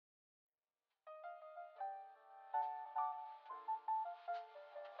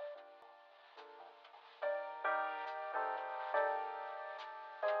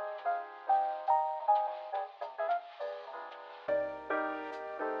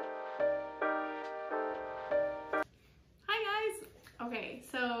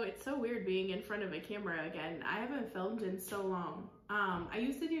it's so weird being in front of a camera again. I haven't filmed in so long. I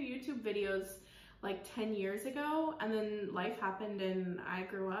used to do YouTube videos like 10 years ago, and then life happened and I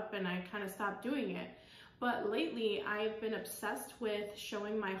grew up and I kind of stopped doing it. But lately I've been obsessed with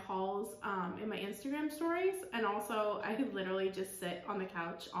showing my hauls in my Instagram stories, and also I literally just sit on the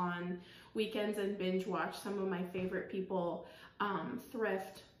couch on weekends and binge watch some of my favorite people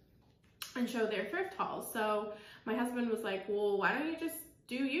thrift and show their thrift hauls. So my husband was like, well, why don't you just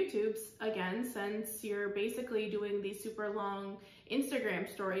do YouTube's again, since you're basically doing these super long Instagram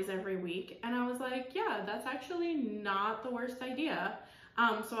stories every week? And I was like, yeah, that's actually not the worst idea.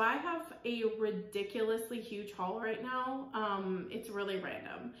 So I have a ridiculously huge haul right now. It's really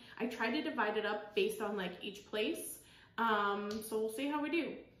random. I tried to divide it up based on like each place. So we'll see how we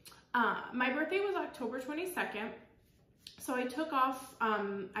do. My birthday was October 22nd. So I took off,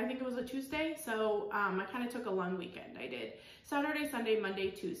 I think it was a Tuesday. So I kind of took a long weekend. I did Saturday, Sunday, Monday,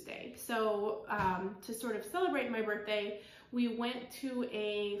 Tuesday. So to sort of celebrate my birthday, we went to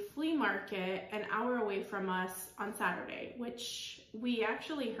a flea market an hour away from us on Saturday, which we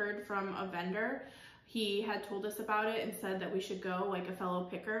actually heard from a vendor. He had told us about it and said that we should go, like a fellow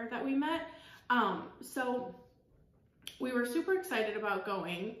picker that we met. So we were super excited about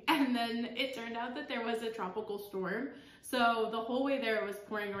going, and then it turned out that there was a tropical storm. So the whole way there it was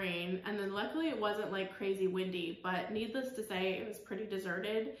pouring rain, and then luckily it wasn't like crazy windy, but needless to say, it was pretty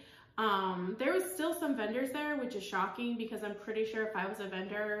deserted. There was still some vendors there, which is shocking because I'm pretty sure if I was a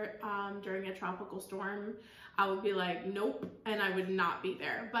vendor during a tropical storm, I would be like, nope, and I would not be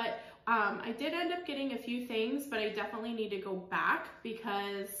there. But I did end up getting a few things, but I definitely need to go back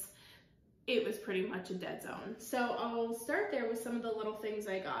because it was pretty much a dead zone. So I'll start there with some of the little things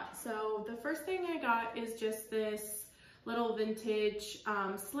I got. So the first thing I got is just this little vintage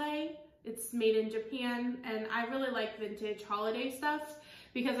sleigh. It's made in Japan, and I really like vintage holiday stuff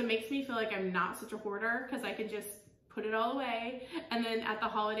because it makes me feel like I'm not such a hoarder, because I can just put it all away and then at the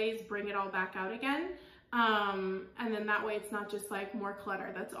holidays bring it all back out again. And then that way it's not just like more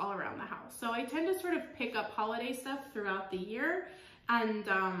clutter that's all around the house. So I tend to sort of pick up holiday stuff throughout the year, and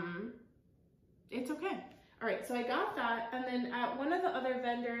it's okay. All right, so I got that. And then at one of the other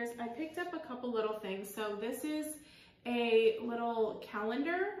vendors, I picked up a couple little things. So this is a little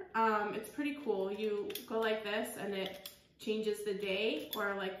calendar. It's pretty cool. You go like this and it changes the day,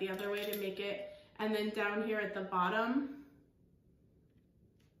 or like the other way to make it. And then down here at the bottom,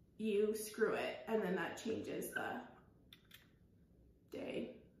 you screw it, and then that changes the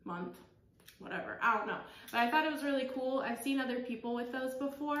day, month, whatever, I don't know. But I thought it was really cool. I've seen other people with those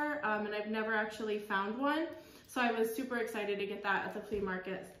before, and I've never actually found one. So I was super excited to get that at the flea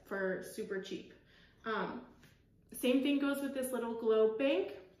market for super cheap. Same thing goes with this little globe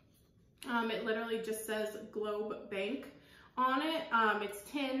bank. It literally just says Globe Bank on it. It's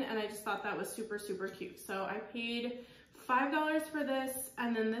tin, and I just thought that was super, super cute. So I paid $5 for this,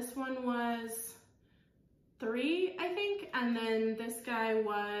 and then this one was $3, I think, and then this guy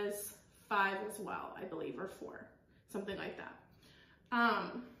was $5 as well, I believe, or $4, something like that.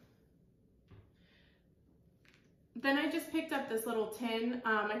 Then I just picked up this little tin.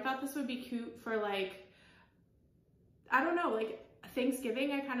 I thought this would be cute for like, I don't know, like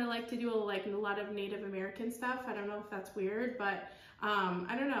Thanksgiving. I kind of like to do a lot of Native American stuff. I don't know if that's weird, but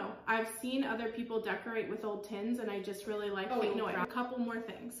I don't know. I've seen other people decorate with old tins, and I just really like. Oh wait, no, a couple more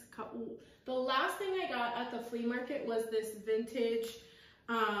things. The last thing I got at the flea market was this vintage,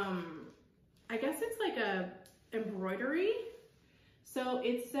 I guess it's like a embroidery. So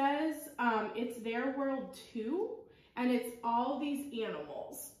it says it's Their World 2, and it's all these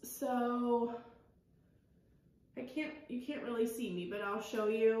animals. So you can't really see me, but I'll show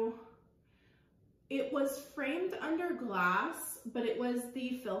you. It was framed under glass, but it was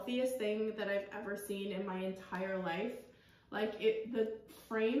the filthiest thing that I've ever seen in my entire life. Like the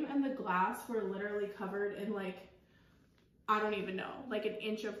frame and the glass were literally covered in like, I don't even know, like an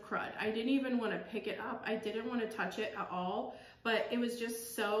inch of crud. I didn't even want to pick it up. I didn't want to touch it at all, but it was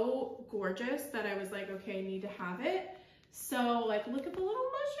just so gorgeous that I was like, okay, I need to have it. So like, look at the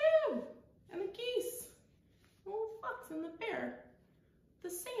little mushroom and the geese, the little fox and the bear, the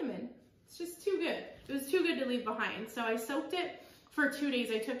salmon. It's just too good. It was too good to leave behind. So I soaked it for 2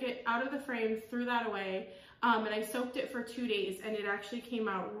 days. I took it out of the frame, threw that away, and I soaked it for 2 days, and it actually came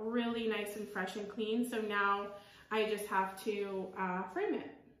out really nice and fresh and clean. So now I just have to frame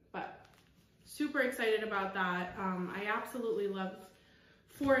it. But super excited about that. I absolutely love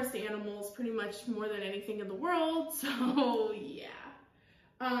forest animals pretty much more than anything in the world. So yeah.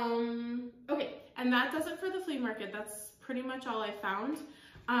 Okay, and that does it for the flea market. That's pretty much all I found.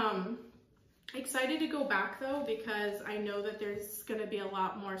 Excited to go back though, because I know that there's gonna be a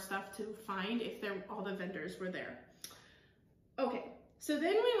lot more stuff to find if all the vendors were there. Okay, so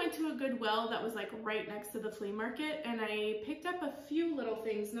then we went to a Goodwill that was like right next to the flea market, and I picked up a few little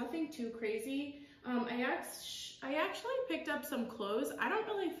things, nothing too crazy. I actually picked up some clothes. I don't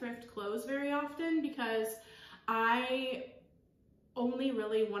really thrift clothes very often because I only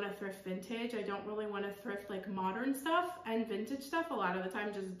really want to thrift vintage. I don't really want to thrift like modern stuff, and vintage stuff a lot of the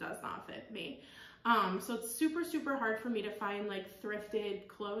time just does not fit me. So it's super, super hard for me to find like thrifted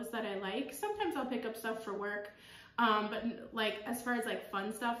clothes that I like. Sometimes I'll pick up stuff for work, but like as far as like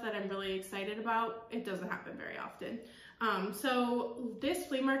fun stuff that I'm really excited about, it doesn't happen very often. So this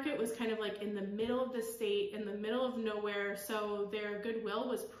flea market was kind of like in the middle of the state, in the middle of nowhere. So their Goodwill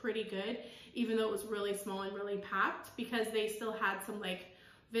was pretty good, even though it was really small and really packed, because they still had some like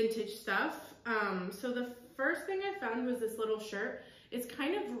vintage stuff. So the first thing I found was this little shirt. It's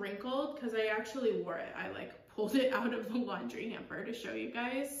kind of wrinkled because I actually wore it. I like pulled it out of the laundry hamper to show you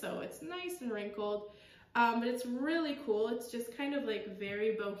guys. So it's nice and wrinkled, but it's really cool. It's just kind of like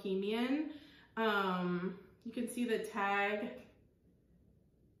very bohemian. You can see the tag.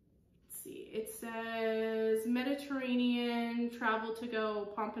 Let's see, it says Mediterranean Travel to Go,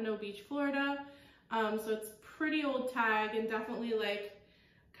 Pompano Beach, Florida. So it's pretty old tag, and definitely like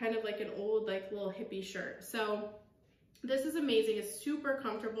kind of like an old like little hippie shirt. So this is amazing. It's super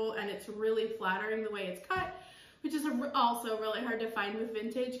comfortable, and it's really flattering the way it's cut, which is also really hard to find with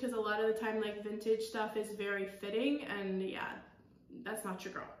vintage, because a lot of the time like vintage stuff is very fitting, and yeah, that's not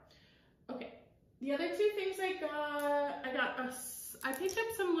your girl. Okay. The other two things I picked up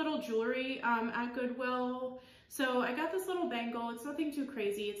some little jewelry at Goodwill. So I got this little bangle. It's nothing too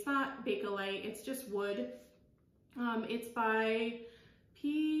crazy. It's not Bakelite. It's just wood. It's by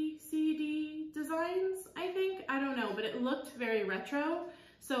PCD Designs, I think. I don't know, but it looked very retro.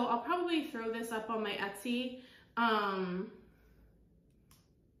 So I'll probably throw this up on my Etsy.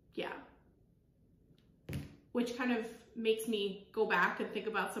 Yeah. Which kind of makes me go back and think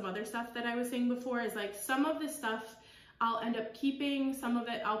about some other stuff that I was saying before, is like some of this stuff I'll end up keeping, some of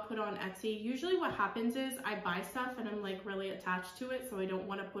it I'll put on Etsy. Usually what happens is I buy stuff and I'm like really attached to it, so I don't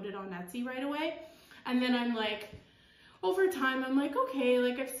want to put it on Etsy right away. And then I'm like, over time, I'm like, okay,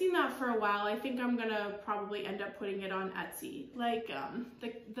 like I've seen that for a while. I think I'm gonna probably end up putting it on Etsy. Like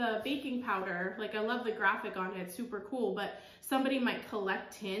the baking powder, like I love the graphic on it, it's super cool, but somebody might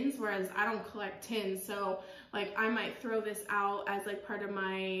collect tins, whereas I don't collect tins. So like I might throw this out as like part of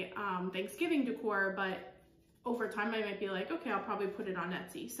my Thanksgiving decor, but over time I might be like, okay, I'll probably put it on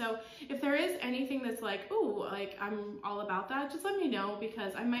Etsy. So if there is anything that's like, oh, like I'm all about that, just let me know,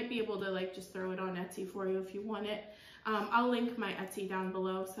 because I might be able to like just throw it on Etsy for you if you want it. I'll link my Etsy down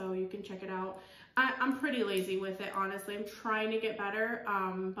below so you can check it out. I'm pretty lazy with it, honestly. I'm trying to get better,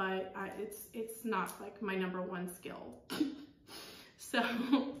 but it's not like my #1 skill. So,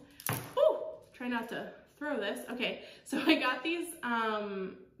 try not to throw this. Okay, so I got these,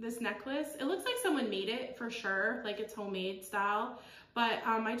 this necklace. It looks like someone made it for sure, like it's homemade style, but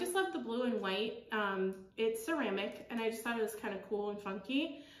I just love the blue and white. It's ceramic, and I just thought it was kind of cool and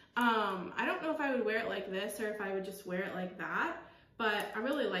funky. I don't know if I would wear it like this or if I would just wear it like that, but I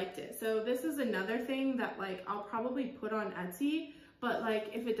really liked it. So this is another thing that like I'll probably put on Etsy, but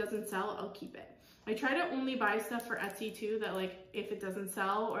like if it doesn't sell, I'll keep it. I try to only buy stuff for Etsy too that like if it doesn't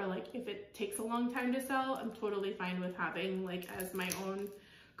sell, or like if it takes a long time to sell, I'm totally fine with having like as my own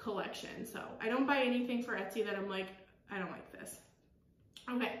collection. So I don't buy anything for Etsy that I'm like, I don't like this.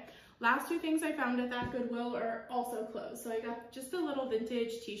 Okay. Last two things I found at that Goodwill are also clothes. So I got just a little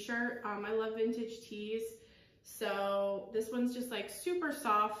vintage t-shirt. I love vintage tees. So this one's just like super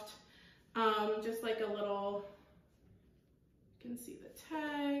soft. Just like a little, you can see the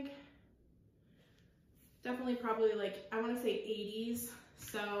tag. Definitely probably like, I want to say 80s.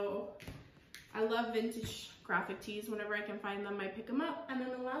 So I love vintage graphic tees. Whenever I can find them, I pick them up. And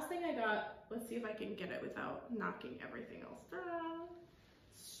then the last thing I got, let's see if I can get it without knocking everything else down.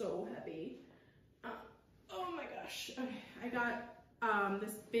 So heavy. Oh my gosh. Okay, I got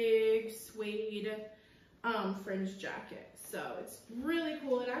this big suede fringe jacket. So it's really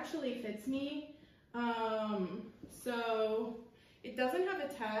cool. It actually fits me. So it doesn't have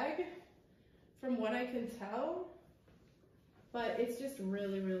a tag from what I can tell, but it's just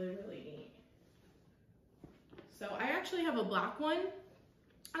really, really, really neat. So I actually have a black one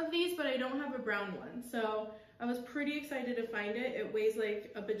of these, but I don't have a brown one. So I was pretty excited to find it. It weighs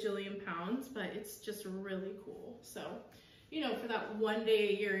like a bajillion pounds, but it's just really cool. So, you know, for that one day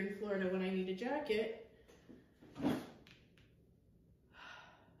a year in Florida when I need a jacket.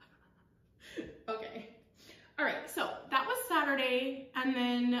 Okay. All right, so that was Saturday. And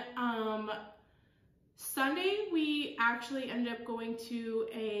then Sunday, we actually ended up going to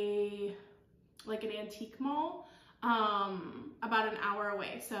an antique mall, about an hour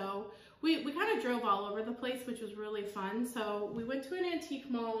away. So we kind of drove all over the place, which was really fun. So we went to an antique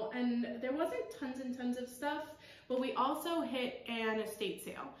mall and there wasn't tons and tons of stuff, but we also hit an estate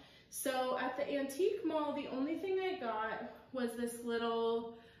sale. So at the antique mall, the only thing I got was this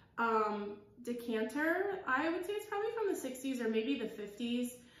little decanter. I would say it's probably from the 60s or maybe the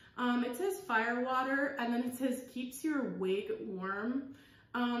 50s. It says fire water, and then it says keeps your wig warm.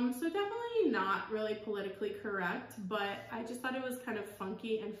 So definitely not really politically correct, but I just thought it was kind of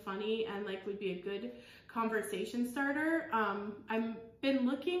funky and funny and like would be a good conversation starter. I've been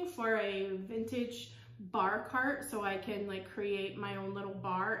looking for a vintage bar cart so I can like create my own little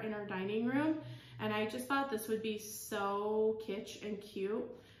bar in our dining room, and I just thought this would be so kitsch and cute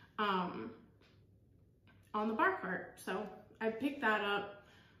on the bar cart. So I picked that up.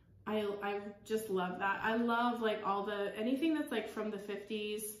 I just love that. I love like anything that's like from the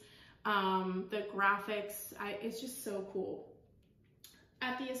 50s, the graphics, it's just so cool.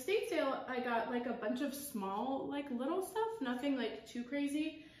 At the estate sale, I got like a bunch of small, like little stuff, nothing like too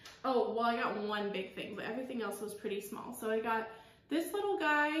crazy. Oh, well, I got one big thing, but everything else was pretty small. So I got this little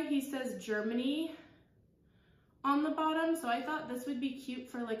guy, he says Germany on the bottom. So I thought this would be cute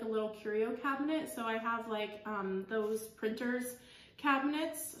for like a little curio cabinet. So I have like those printers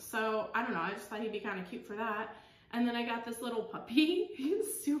cabinets, so I don't know, I just thought he'd be kind of cute for that. And then I got this little puppy.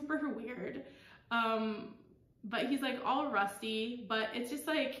 He's super weird, but he's like all rusty, but it's just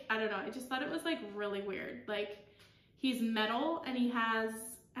like, I don't know, I just thought it was like really weird. Like, he's metal and he has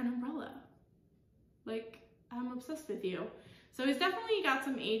an umbrella. Like, I'm obsessed with you. So he's definitely got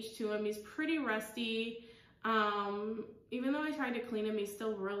some age to him. He's pretty rusty. Even though I tried to clean him, he's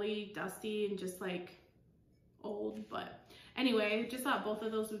still really dusty and just like old. But anyway, just thought both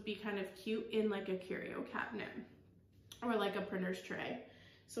of those would be kind of cute in like a curio cabinet or like a printer's tray.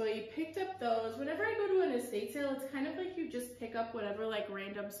 So I picked up those. Whenever I go to an estate sale, it's kind of like you just pick up whatever like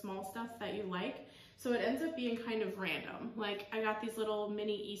random small stuff that you like. So it ends up being kind of random. Like, I got these little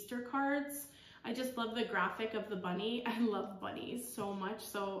mini Easter cards. I just love the graphic of the bunny. I love bunnies so much,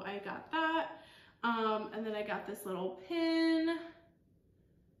 so I got that. And then I got this little pin.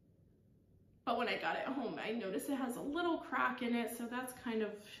 But when I got it home, I noticed it has a little crack in it, so that's kind of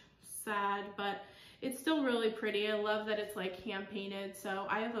sad, but it's still really pretty. I love that it's like hand painted. So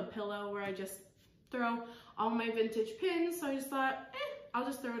I have a pillow where I just throw all my vintage pins, so I just thought, I'll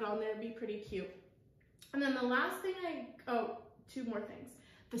just throw it on there, it'd be pretty cute. And then the last thing two more things.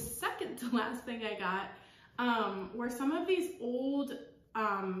 The second to last thing I got were some of these old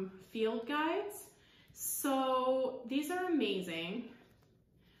field guides. So these are amazing.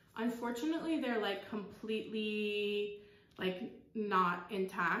 Unfortunately, they're like completely like not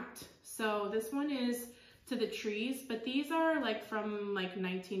intact. So this one is to the trees, but these are like from like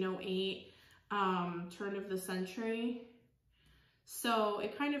 1908, turn of the century. So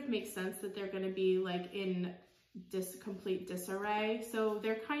it kind of makes sense that they're going to be like in complete disarray. So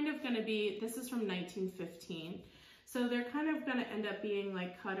they're kind of going to be, this is from 1915. So they're kind of going to end up being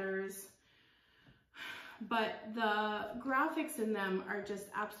like cutters. But the graphics in them are just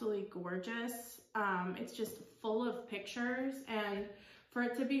absolutely gorgeous. It's just full of pictures, and for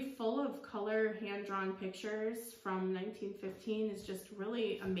it to be full of color hand-drawn pictures from 1915 is just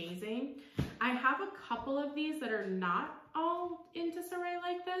really amazing. I have a couple of these that are not all in disarray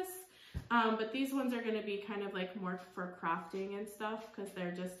like this, but these ones are going to be kind of like more for crafting and stuff because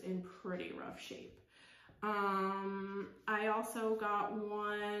they're just in pretty rough shape. I also got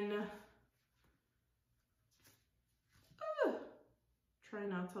one. Try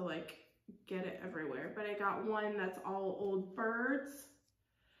not to like get it everywhere, but I got one that's all old birds.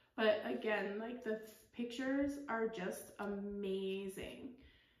 But again, like the pictures are just amazing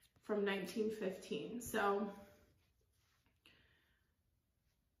from 1915. So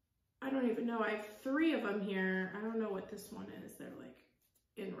I don't even know. I have 3 of them here. I don't know what this one is. They're like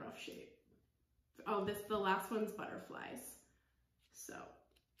in rough shape. Oh, the last one's butterflies. So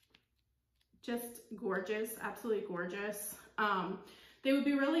just gorgeous, absolutely gorgeous. They would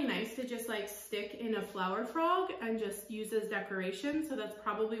be really nice to just like stick in a flower frog and just use as decoration. So that's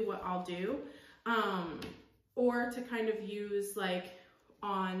probably what I'll do. Or to kind of use like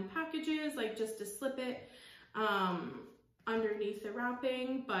on packages, like just to slip it underneath the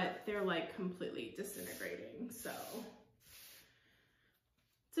wrapping, but they're like completely disintegrating. So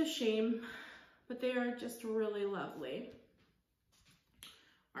it's a shame, but they are just really lovely.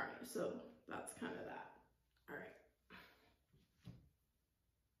 All right, so that's kind of that. All right.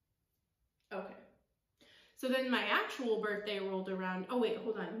 Okay, so then my actual birthday rolled around. Oh wait,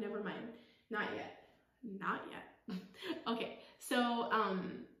 hold on, never mind, not yet. Not yet. Okay, so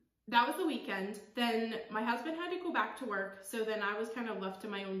that was the weekend. Then my husband had to go back to work, so then I was kind of left to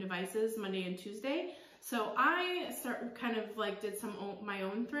my own devices Monday and Tuesday. So I did some my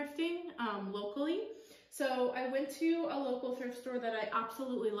own thrifting locally. So I went to a local thrift store that I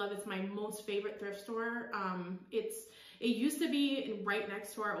absolutely love. It's my most favorite thrift store. It used to be right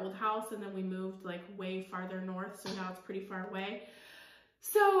next to our old house, and then we moved like way farther north, so now it's pretty far away.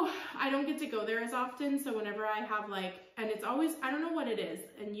 So I don't get to go there as often. So whenever I have and it's always, I don't know what it is,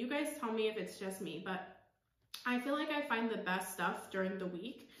 and you guys tell me if it's just me, but I feel like I find the best stuff during the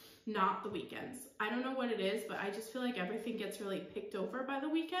week, not the weekends. I don't know what it is, but I just feel like everything gets really picked over by the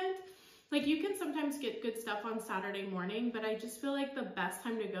weekend. Like, you can sometimes get good stuff on Saturday morning, but I just feel like the best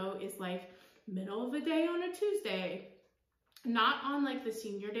time to go is like middle of the day on a Tuesday. Not on like the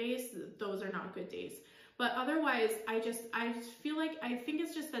senior days, those are not good days. But otherwise, I just feel like, I think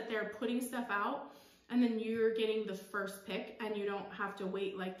it's just that they're putting stuff out and then you're getting the first pick and you don't have to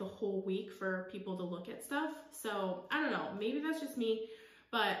wait like the whole week for people to look at stuff. So I don't know, maybe that's just me,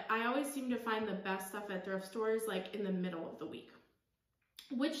 but I always seem to find the best stuff at thrift stores like in the middle of the week.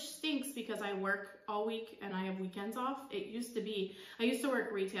 Which stinks because I work all week and I have weekends off. It used to be, I used to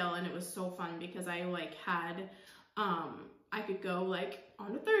work retail and it was so fun because I like had, I could go like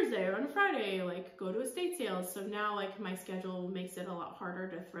on a Thursday or on a Friday, like go to estate sales. So now like my schedule makes it a lot harder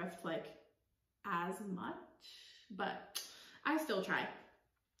to thrift like as much, but I still try.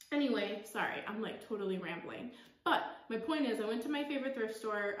 Anyway, sorry, I'm like totally rambling. But my point is I went to my favorite thrift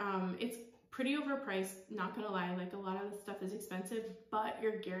store. It's pretty overpriced, not gonna lie, like a lot of the stuff is expensive, but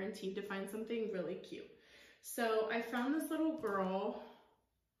you're guaranteed to find something really cute. So I found this little girl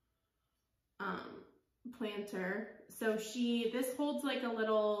planter. So this holds like a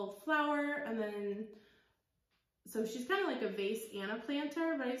little flower, and then, so she's kind of like a vase and a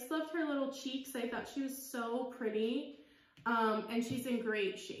planter, but I just loved her little cheeks. I thought she was so pretty, and she's in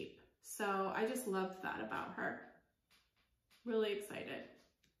great shape. So I just loved that about her. Really excited.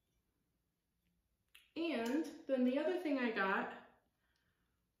 And then the other thing I got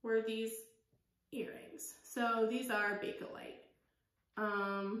were these earrings. So these are Bakelite.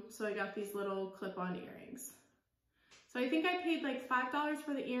 So I got these little clip-on earrings. So I think I paid like $5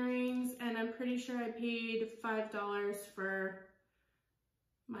 for the earrings, and I'm pretty sure I paid $5 for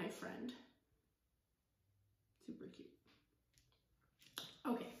my friend. Super cute.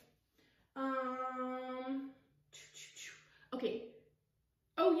 Okay. Okay.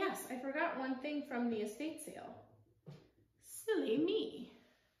 Oh yes, I forgot one thing from the estate sale. Silly me.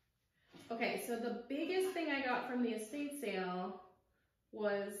 Okay, so the biggest thing I got from the estate sale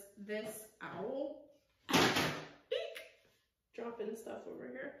was this owl. Dropping stuff over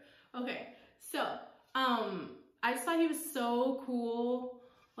here. Okay, so I just thought he was so cool.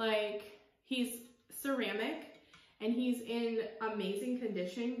 Like, he's ceramic and he's in amazing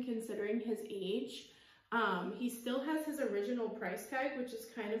condition considering his age. He still has his original price tag, which is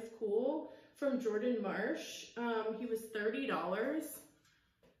kind of cool, from Jordan Marsh. He was $30.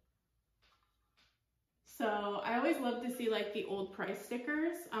 So I always love to see like the old price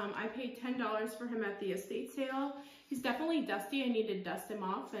stickers. I paid $10 for him at the estate sale. He's definitely dusty. I need to dust him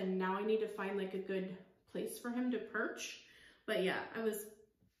off, and now I need to find like a good place for him to perch. But yeah, I was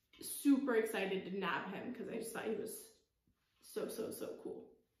super excited to nab him because I just thought he was so cool.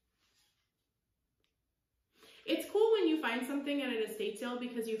 It's cool when you find something at an estate sale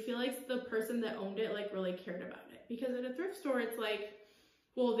because you feel like the person that owned it like really cared about it. Because at a thrift store, it's like,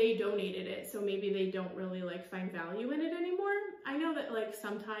 well, they donated it, so maybe they don't really like find value in it anymore. I know that like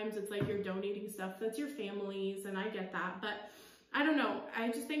sometimes it's like you're donating stuff that's your family's, and I get that, but I don't know. I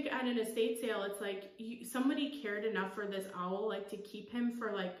just think at an estate sale, it's like somebody cared enough for this owl, like to keep him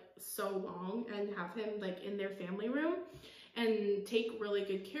for like so long and have him like in their family room and take really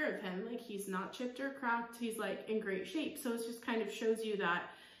good care of him. Like, he's not chipped or cracked. He's like in great shape. So it just kind of shows you that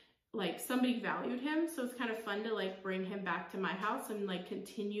like somebody valued him. So it's kind of fun to like bring him back to my house and like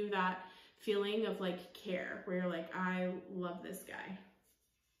continue that feeling of like care where you're like, I love this guy.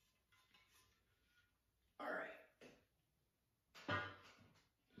 All right.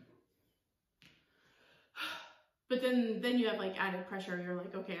 But then you have like added pressure. You're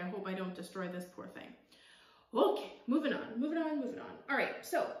like, okay, I hope I don't destroy this poor thing. Okay, moving on. All right,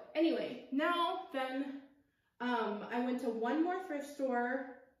 so anyway, now then I went to one more thrift store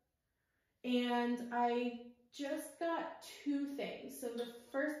and I just got two things. So the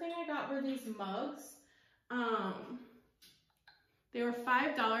first thing I got were these mugs. They were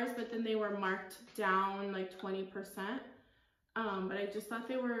 $5, but then they were marked down like 20%. But I just thought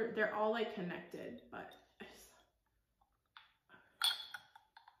they're all like connected, but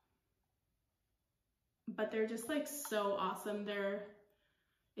but they're just like so awesome.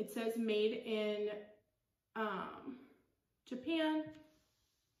 It says made in Japan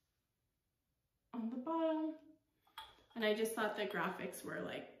on the bottom, and I just thought the graphics were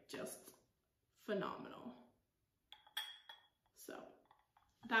like just phenomenal. So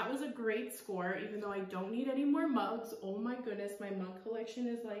that was a great score, even though I don't need any more mugs. Oh my goodness, my mug collection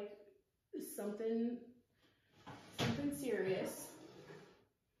is like something serious.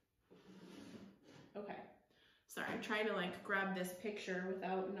 Okay, sorry, I'm trying to like grab this picture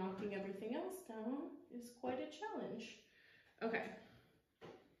without knocking everything else down. It's quite a challenge. Okay,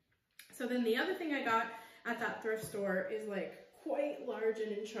 so then the other thing I got at that thrift store is like quite large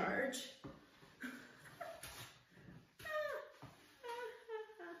and in charge.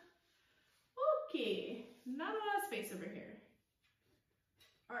 Okay, not a lot of space over here.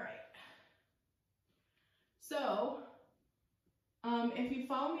 All right. So, if you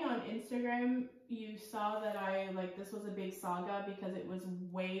follow me on Instagram, you saw that this was a big saga because it was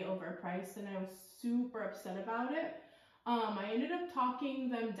way overpriced and I was super upset about it. I ended up talking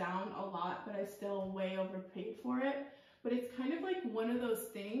them down a lot, but I still way overpaid for it. But it's kind of like one of those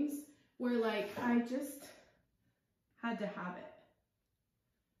things where like I just had to have it.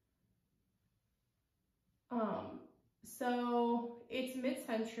 So it's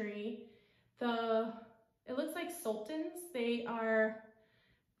mid-century. It looks like sultans. They are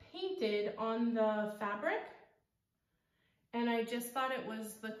painted on the fabric, and I just thought it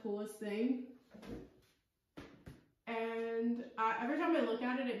was the coolest thing. And every time I look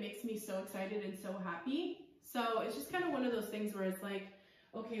at it, it makes me so excited and so happy. So it's just kind of one of those things where it's like,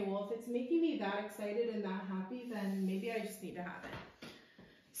 okay, well, if it's making me that excited and that happy, then maybe I just need to have it.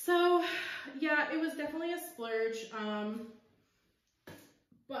 So yeah, it was definitely a splurge,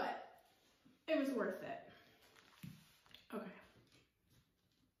 but it was worth it. Okay.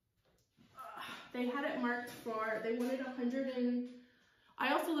 They had it marked for, they wanted 100 and,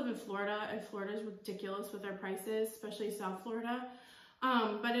 I also live in Florida, and Florida is ridiculous with their prices, especially South Florida.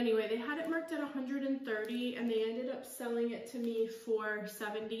 But anyway, they had it marked at 130 and they ended up selling it to me for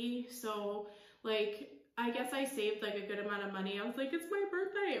 70. So like, I guess I saved like a good amount of money. I was like, it's my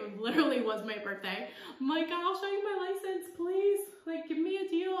birthday. It literally was my birthday. I'm like, I'll show you my license, please. Like, give me a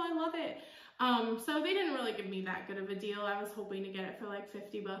deal. I love it. So they didn't really give me that good of a deal. I was hoping to get it for like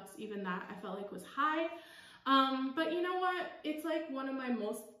 50 bucks. Even that I felt like was high. But you know what? It's like one of my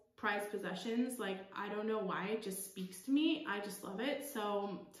most prized possessions. Like, I don't know why, it just speaks to me. I just love it.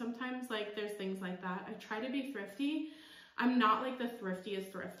 So sometimes like there's things like that. I try to be thrifty. I'm not like the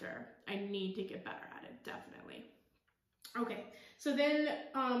thriftiest thrifter. I need to get better at it, definitely. Okay, so then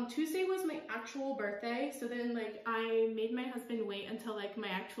Tuesday was my actual birthday. So then like I made my husband wait until like my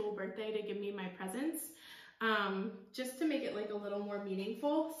actual birthday to give me my presents, just to make it like a little more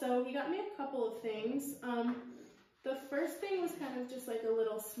meaningful. So he got me a couple of things. The first thing was kind of just like a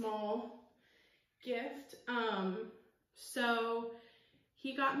little small gift. So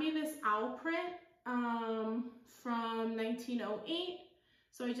he got me this owl print from 1908.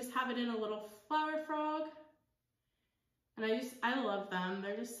 So I just have it in a little flower frog. And I love them.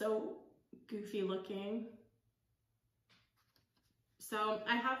 They're just so goofy looking. So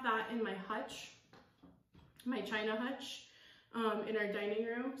I have that in my hutch, my china hutch, in our dining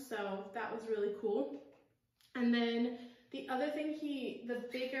room. So that was really cool. And then the other thing the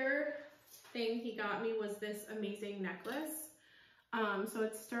bigger thing he got me was this amazing necklace. So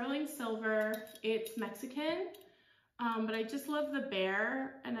it's sterling silver, it's Mexican, but I just love the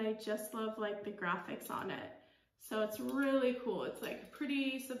bear and I just love like the graphics on it. So it's really cool. It's like a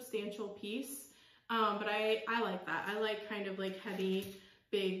pretty substantial piece, but I like that. I like kind of like heavy,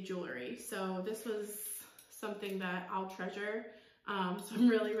 big jewelry. So this was something that I'll treasure. So I'm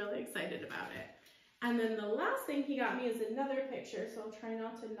really, really excited about it. And then the last thing he got me is another picture. So I'll try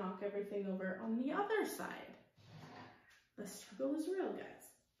not to knock everything over on the other side. The struggle is real, guys.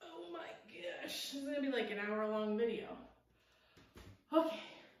 Oh my gosh. This is gonna be like an hour-long video. Okay.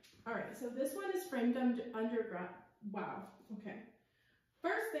 All right, so this one is framed under wow, okay.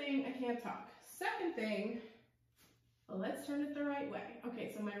 First thing, I can't talk. Second thing, well, let's turn it the right way.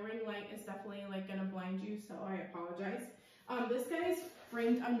 Okay, so my ring light is definitely like gonna blind you, so I apologize. This guy is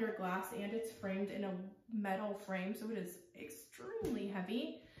framed under glass and it's framed in a metal frame, so it is extremely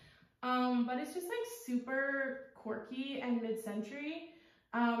heavy. But it's just like super quirky and mid-century.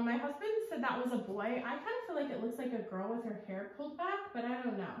 My husband said that was a boy. I kind of feel like it looks like a girl with her hair pulled back, but I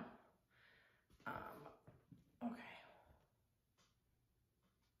don't know. Okay.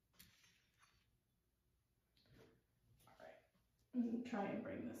 All right. I'm gonna try and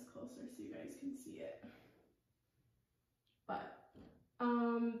bring this closer so you guys can see it. But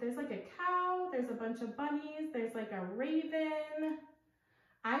there's like a cow, there's a bunch of bunnies. There's like a raven.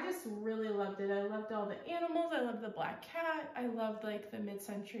 I just really loved it. I loved all the animals. I loved the black cat. I loved like the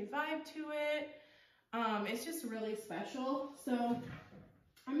mid-century vibe to it. It's just really special. So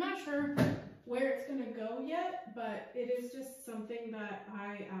I'm not sure where it's gonna go yet, but it is just something that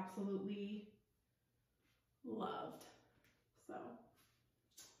I absolutely loved. So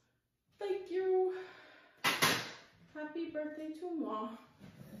thank you. Happy birthday to moi.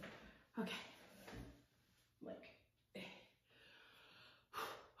 Okay.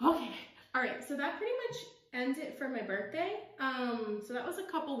 Okay, all right, so that pretty much ends it for my birthday. So that was a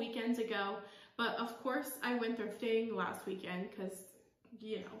couple weekends ago, but of course I went thrifting last weekend because,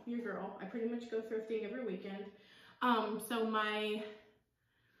 you know, your girl, I pretty much go thrifting every weekend. So my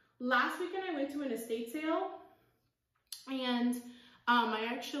last weekend I went to an estate sale, and I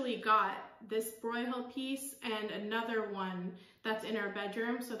actually got this broyhill piece and another one that's in our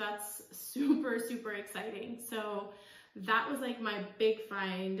bedroom, so that's super, super exciting. So that was like my big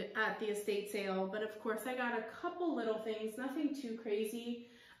find at the estate sale, but of course I got a couple little things, nothing too crazy.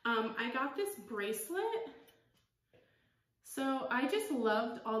 I got this bracelet. So I just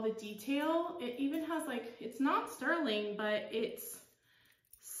loved all the detail. It even has like, it's not sterling, but it's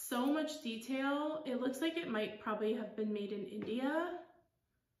so much detail. It looks like it might probably have been made in India.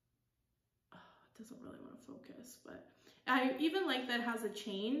 Oh, it doesn't really want to focus, but I even like that it has a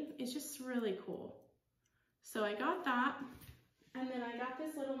chain. It's just really cool. So I got that, and then I got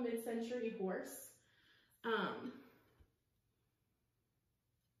this little mid-century horse.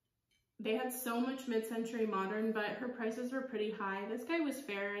 They had so much mid-century modern, but her prices were pretty high. This guy was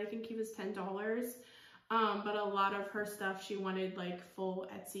fair. I think he was $10. But a lot of her stuff, she wanted like full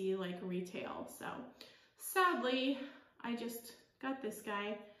Etsy, like retail. So sadly, I just got this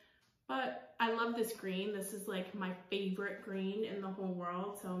guy. But I love this green. This is like my favorite green in the whole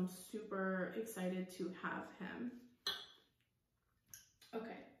world. So I'm super excited to have him.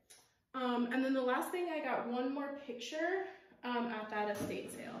 Okay. And then the last thing, I got one more picture at that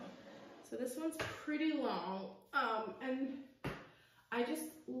estate sale. So this one's pretty long. And I just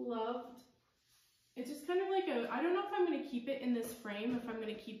loved, it's just kind of like a, I don't know if I'm going to keep it in this frame, if I'm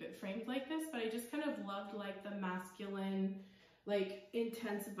going to keep it framed like this, but I just kind of loved like the masculine, like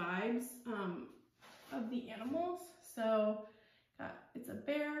intense vibes of the animals. So it's a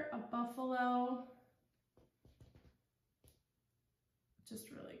bear, a buffalo, just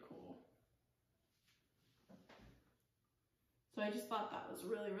really cool. So I just thought that was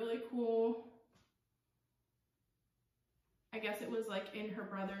really, really cool. I guess it was like in her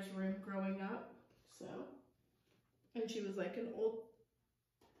brother's room growing up. So, and she was like an old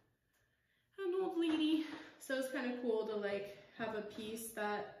lady. So it's kind of cool to like have a piece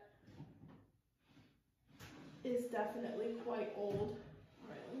that is definitely quite old. All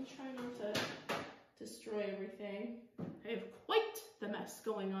right, let me try not to destroy everything. I have quite the mess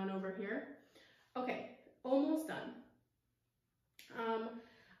going on over here. Okay, almost done.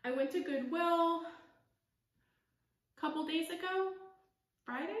 I went to Goodwill a couple days ago,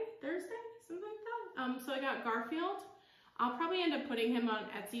 Friday, Thursday, something like that. So I got Garfield. I'll probably end up putting him on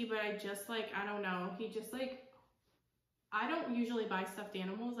Etsy, but I just like, I don't know. He just like, I don't usually buy stuffed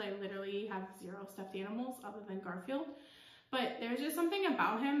animals. I literally have 0 stuffed animals other than Garfield. But there's just something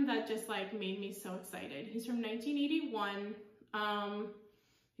about him that just like made me so excited. He's from 1981.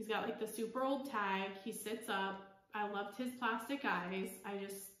 He's got like the super old tag. He sits up. I loved his plastic eyes. I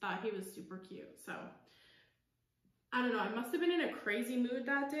just thought he was super cute. So I don't know. I must have been in a crazy mood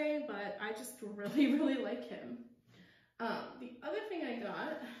that day, but I just really, really like him. The other thing I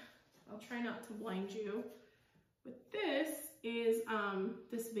got, I'll try not to blind you with this, is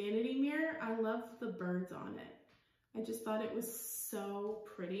this vanity mirror. I love the birds on it. I just thought it was so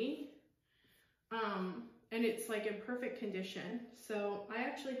pretty. And it's like in perfect condition. So I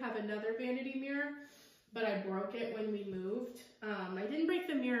actually have another vanity mirror, but I broke it when we moved. I didn't break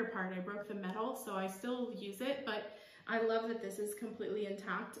the mirror part, I broke the metal, so I still use it, but I love that this is completely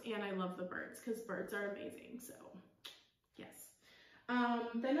intact, and I love the birds, because birds are amazing, so yes.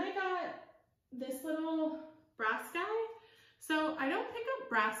 Then I got this little brass guy. So I don't pick up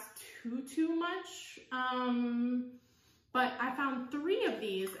brass too much, but I found 3 of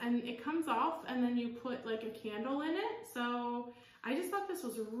these, and it comes off, and then you put like a candle in it. So I just thought this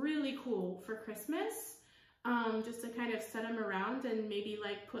was really cool for Christmas, just to kind of set them around and maybe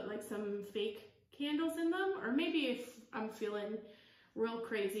like put like some fake candles in them, or maybe if I'm feeling real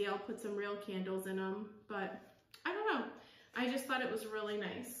crazy, I'll put some real candles in them, but I don't know. I just thought it was really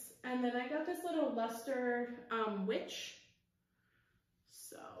nice. And then I got this little luster witch.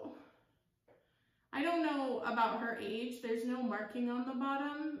 So I don't know about her age. There's no marking on the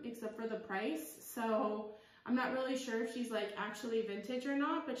bottom except for the price. So I'm not really sure if she's like actually vintage or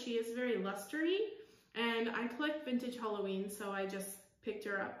not, but she is very lustery. And I collect vintage Halloween, so I just picked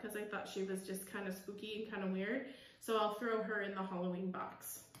her up because I thought she was just kind of spooky and kind of weird. So I'll throw her in the Halloween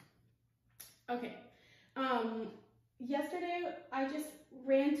box. Okay. Yesterday I just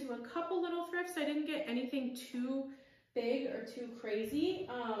ran to a couple little thrifts. I didn't get anything too big or too crazy.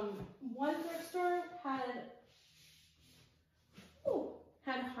 One thrift store had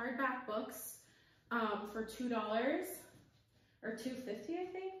hardback books for $2 or $2.50, I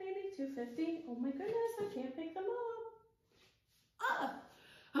think, maybe $2.50. Oh my goodness, I can't pick them up.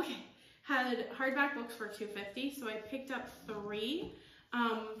 Okay, had hardback books for $2.50, so I picked up 3.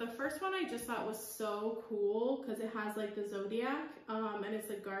 The first one I just thought was so cool because it has like the zodiac, and it's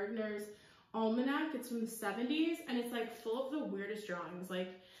the Gardener's Almanac. It's from the 70s, and it's like full of the weirdest drawings. Like,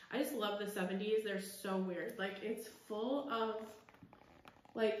 I just love the 70s. They're so weird. Like, it's full of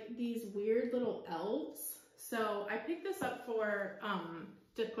like these weird little elves. So I picked this up for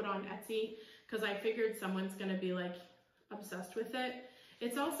to put on Etsy because I figured someone's gonna be like obsessed with it.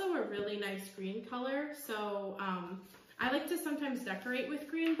 It's also a really nice green color, so I like to sometimes decorate with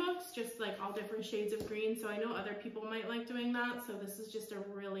green books, just like all different shades of green. So I know other people might like doing that. So this is just a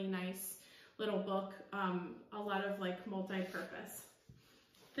really nice little book, a lot of like multi-purpose.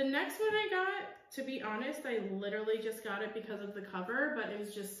 The next one I got, to be honest, I literally just got it because of the cover, but it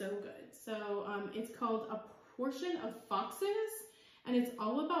was just so good. So it's called A Portion of Foxes, and it's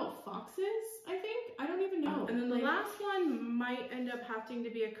all about foxes, I think. I don't even know. And then the last one might end up having to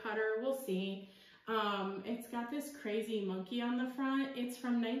be a cutter. We'll see. It's got this crazy monkey on the front. It's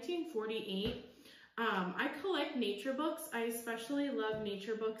from 1948. I collect nature books. I especially love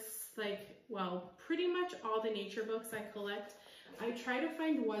nature books, like, well, pretty much all the nature books I collect. I try to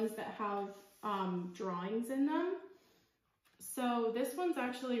find ones that have drawings in them. So this one's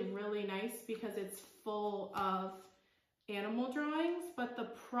actually really nice because it's full of animal drawings, but the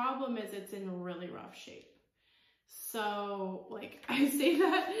problem is it's in really rough shape. So, like, I say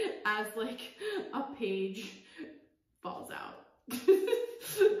that as like a page falls out.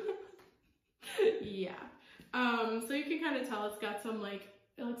 Yeah. So you can kind of tell it's got some like,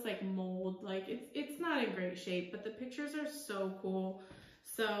 it looks like mold. Like it's not in great shape, but the pictures are so cool.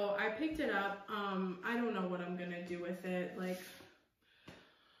 So I picked it up. I don't know what I'm gonna do with it. Like,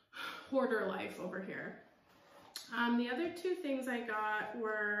 hoarder life over here. The other 2 things I got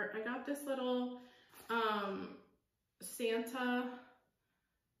were, I got this little Santa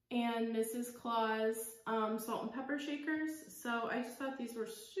and Mrs. Claus salt and pepper shakers. So I just thought these were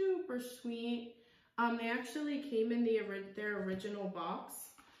super sweet. They actually came in their original box,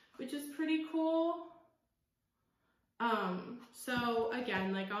 which is pretty cool. So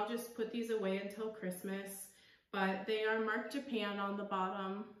again, like, I'll just put these away until Christmas, but they are marked Japan on the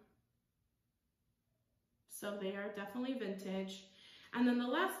bottom. So they are definitely vintage. And then the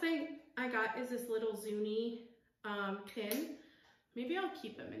last thing I got is this little Zuni pin. Maybe I'll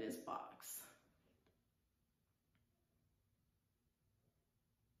keep him in his box.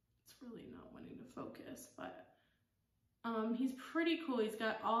 It's really not wanting to focus, but he's pretty cool. He's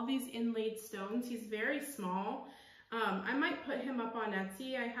got all these inlaid stones. He's very small. I might put him up on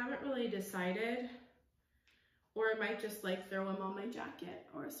Etsy. I haven't really decided. Or I might just like throw him on my jacket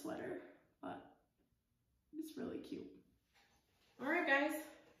or a sweater, but it's really cute. All right, guys.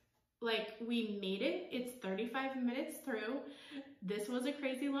 Like, we made it. It's 35 minutes through. This was a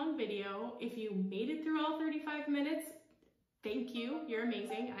crazy long video. If you made it through all 35 minutes, thank you. You're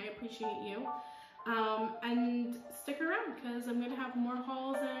amazing. I appreciate you. And stick around because I'm going to have more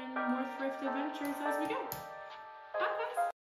hauls and more thrift adventures.